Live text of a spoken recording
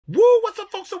Woo! What's up,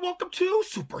 folks, and welcome to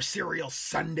Super Cereal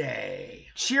Sunday.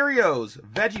 Cheerios,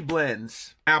 Veggie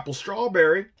Blends, Apple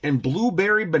Strawberry, and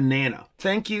Blueberry Banana.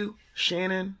 Thank you,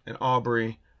 Shannon and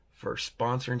Aubrey, for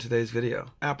sponsoring today's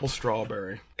video. Apple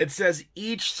Strawberry. It says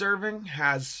each serving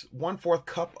has 1/4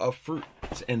 cup of fruit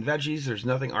and veggies. There's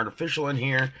nothing artificial in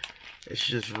here. It's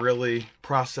just really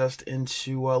processed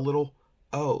into little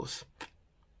O's.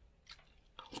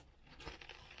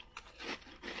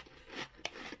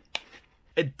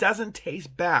 It doesn't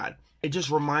taste bad. It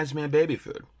just reminds me of baby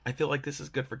food. I feel like this is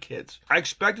good for kids. I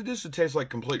expected this to taste like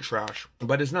complete trash,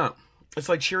 but it's not. It's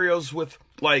like Cheerios with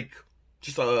like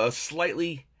just a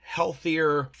slightly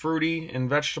healthier fruity and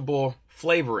vegetable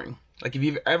flavoring. Like if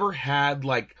you've ever had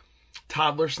like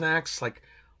toddler snacks, like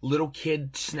little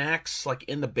kid snacks, like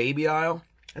in the baby aisle,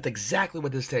 that's exactly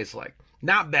what this tastes like.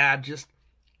 Not bad, just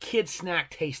kid snack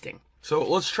tasting. So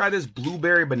let's try this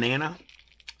blueberry banana.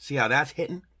 See how that's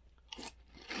hitting.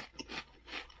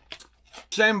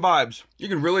 Same vibes. You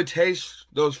can really taste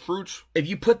those fruits. If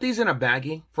you put these in a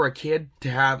baggie for a kid to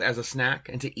have as a snack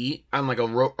and to eat on like a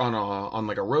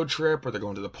road trip, or they're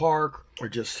going to the park, or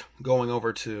just going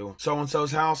over to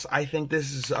so-and-so's house, I think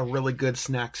this is a really good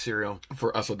snack cereal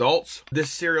for us adults.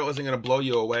 This cereal isn't going to blow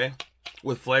you away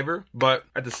with flavor, but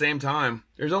at the same time,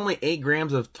 there's only 8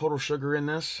 grams of total sugar in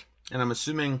this, and I'm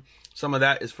assuming some of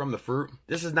that is from the fruit.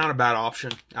 This is not a bad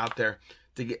option out there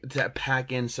to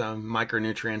pack in some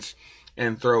micronutrients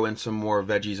and throw in some more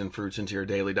veggies and fruits into your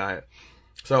daily diet.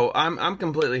 So I'm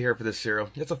completely here for this cereal.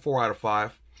 It's a 4 out of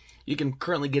 5. You can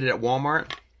currently get it at Walmart.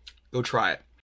 Go try it.